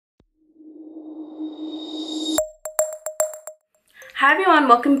Hi everyone,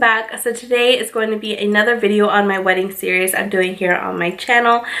 welcome back. So today is going to be another video on my wedding series I'm doing here on my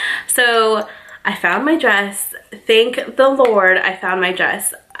channel. So I found my dress. Thank the Lord I found my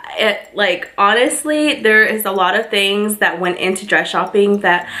dress. Honestly, there is a lot of things that went into dress shopping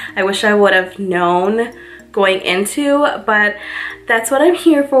that I wish I would have known going into, but that's what I'm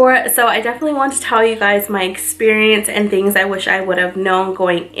here for. So I definitely want to tell you guys my experience and things I wish I would have known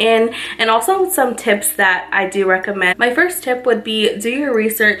going in, and also some tips that I do recommend. My first tip would be do your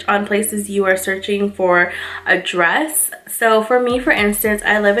research on places you are searching for a dress. So for me, for instance,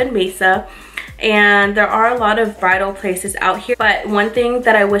 I live in Mesa and there are a lot of bridal places out here, but one thing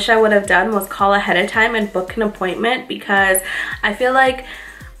that I wish I would have done was call ahead of time and book an appointment, because I feel like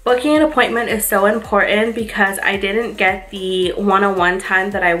booking an appointment is so important, because I didn't get the one-on-one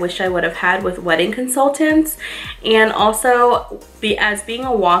time that I wish I would have had with wedding consultants. And also, as being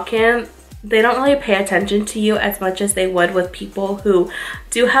a walk-in, they don't really pay attention to you as much as they would with people who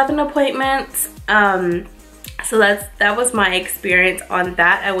do have an appointment. So that was my experience on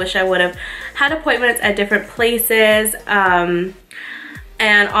that. I wish I would have had appointments at different places. And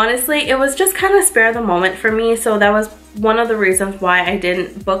honestly, it was just kind of spare of the moment for me, so that was one of the reasons why I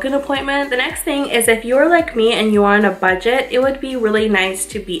didn't book an appointment. The next thing is, if you're like me and you are on a budget, it would be really nice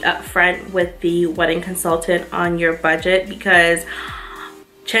to be upfront with the wedding consultant on your budget, because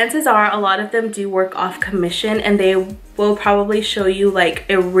chances are a lot of them do work off commission, and they will probably show you like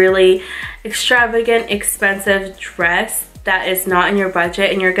a really extravagant, expensive dress that is not in your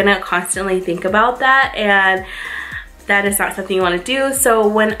budget, and you're gonna constantly think about that, and that is not something you want to do. So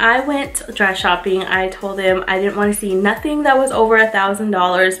when I went dress shopping, I told him I didn't want to see nothing that was over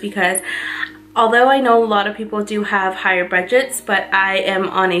 $1,000, because although I know a lot of people do have higher budgets, but I am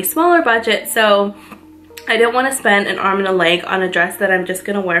on a smaller budget, so I didn't want to spend an arm and a leg on a dress that I'm just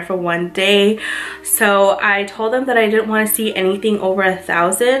gonna wear for one day. So I told them that I didn't want to see anything over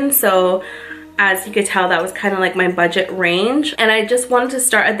 $1,000. So as you could tell, that was kind of like my budget range, and I just wanted to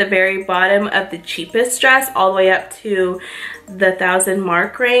start at the very bottom of the cheapest dress all the way up to the 1,000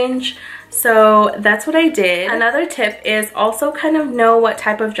 mark range. So that's what I did. Another tip is also kind of know what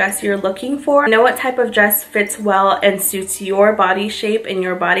type of dress you're looking for. Know what type of dress fits well and suits your body shape and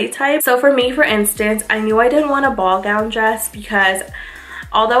your body type. So for me, for instance, I knew I didn't want a ball gown dress, because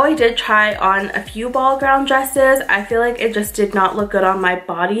although I did try on a few ball gown dresses, I feel like it just did not look good on my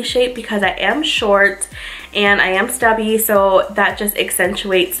body shape, because I am short and I am stubby, so that just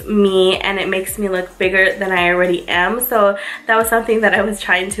accentuates me and it makes me look bigger than I already am. So that was something that I was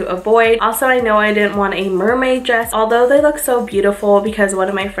trying to avoid. Also, I know I didn't want a mermaid dress, although they look so beautiful, because one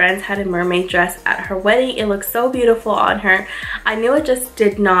of my friends had a mermaid dress at her wedding. It looked so beautiful on her. I knew it just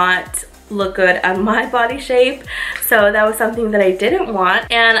did not look good on my body shape, so that was something that I didn't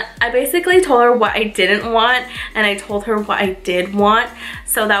want. And I basically told her what I didn't want, and I told her what I did want,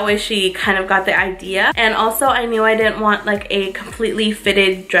 so that way she kind of got the idea. And also, I knew I didn't want like a completely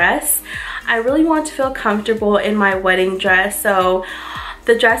fitted dress. I really want to feel comfortable in my wedding dress. So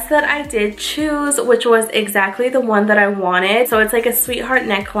the dress that I did choose, which was exactly the one that I wanted, so it's like a sweetheart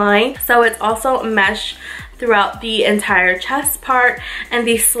neckline, so it's also mesh throughout the entire chest part, and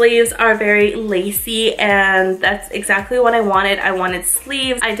the sleeves are very lacy, and that's exactly what I wanted. I wanted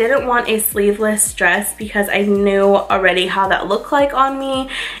sleeves. I didn't want a sleeveless dress, because I knew already how that looked like on me,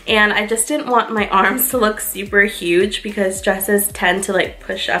 and I just didn't want my arms to look super huge, because dresses tend to like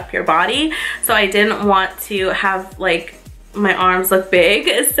push up your body, so I didn't want to have like my arms look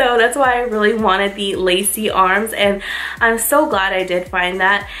big. So that's why I really wanted the lacy arms, and I'm so glad I did find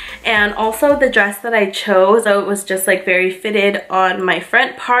that. And also the dress that I chose, so it was just like very fitted on my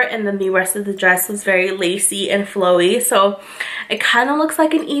front part, and then the rest of the dress was very lacy and flowy, so it kind of looks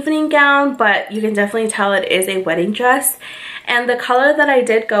like an evening gown, but you can definitely tell it is a wedding dress. And the color that I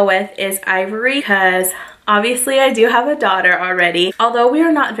did go with is ivory, because obviously I do have a daughter already. Although we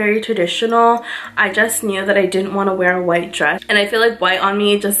are not very traditional, I just knew that I didn't want to wear a white dress, and I feel like white on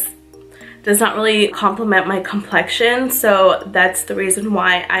me just does not really complement my complexion, so that's the reason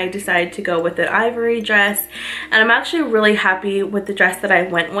why I decided to go with an ivory dress. And I'm actually really happy with the dress that I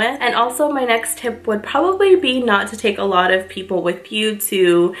went with. And also, my next tip would probably be not to take a lot of people with you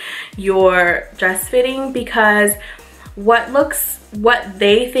to your dress fitting, because what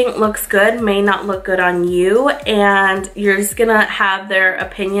they think looks good may not look good on you, and you're just gonna have their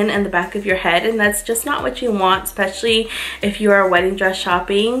opinion in the back of your head, and that's just not what you want, especially if you are wedding dress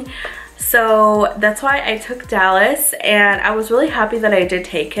shopping. So that's why I took Dallas, and I was really happy that I did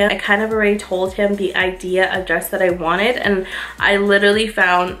take him. I kind of already told him the idea of dress that I wanted, and I literally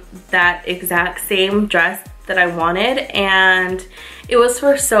found that exact same dress that I wanted, and it was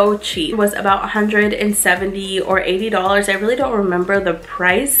for so cheap. It was about $170 or $80. I really don't remember the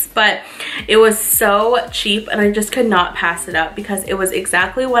price, but it was so cheap and I just could not pass it up because it was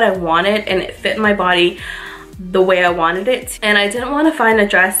exactly what I wanted and it fit my body the way I wanted it. And I didn't want to find a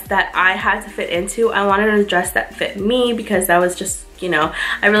dress that I had to fit into. I wanted a dress that fit me because that was just, you know,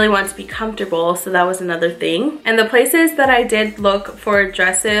 I really wanted to be comfortable, so that was another thing. And the places that I did look for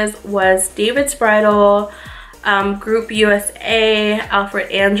dresses was David's Bridal, Group USA,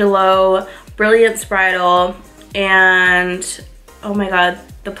 Alfred Angelo, Brilliance Bridal, and oh my god,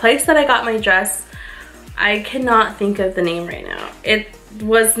 the place that I got my dress, I cannot think of the name right now. It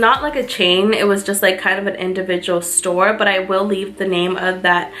was not like a chain, it was just like kind of an individual store, but I will leave the name of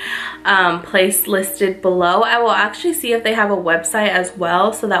that place listed below. I will actually see if they have a website as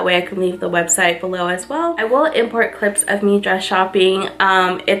well, so that way I can leave the website below as well. I will import clips of me dress shopping.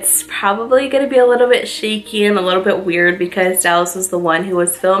 It's probably gonna be a little bit shaky and a little bit weird because Dallas was the one who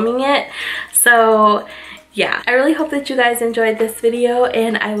was filming it. So yeah, I really hope that you guys enjoyed this video,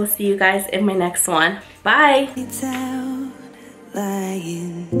 and I will see you guys in my next one. Bye!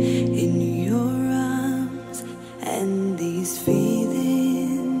 Lying in your arms, and these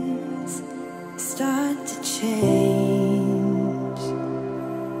feelings start to change.